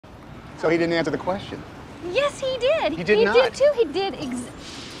So he didn't answer the question. Yes, he did. He did not. He did too. He did.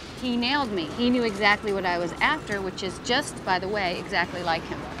 He nailed me. He knew exactly what I was after, which is just, by the way, exactly like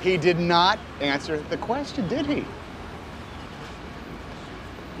him. He did not answer the question, did he?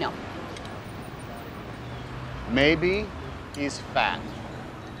 No. Maybe he's fat.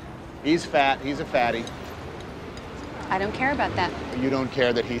 He's fat. He's a fatty. I don't care about that. You don't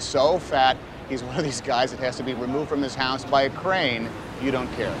care that he's so fat, he's one of these guys that has to be removed from his house by a crane. You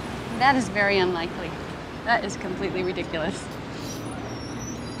don't care. That is very unlikely. That is completely ridiculous.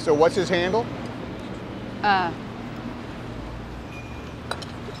 So what's his handle? I'm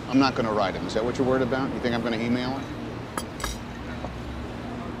not going to write him. Is that what you're worried about? You think I'm going to email him?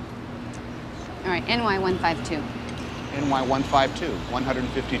 All right, NY152. NY152,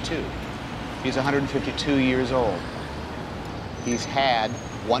 152. He's 152 years old. He's had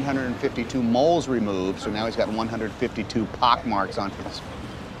 152 moles removed, so now he's got 152 pock marks on his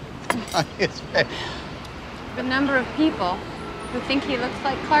face. The number of people who think he looks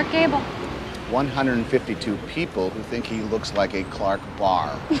like Clark Gable. 152 people who think he looks like a Clark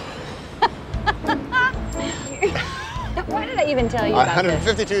bar. Why did I even tell you about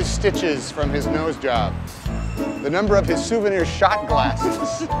 152 this? stitches from his nose job. The number of his souvenir shot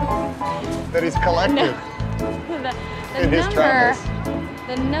glasses that he's collected The in his travels.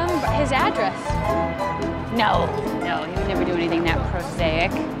 The number, his address. No, he would never do anything that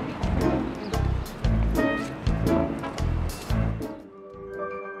prosaic.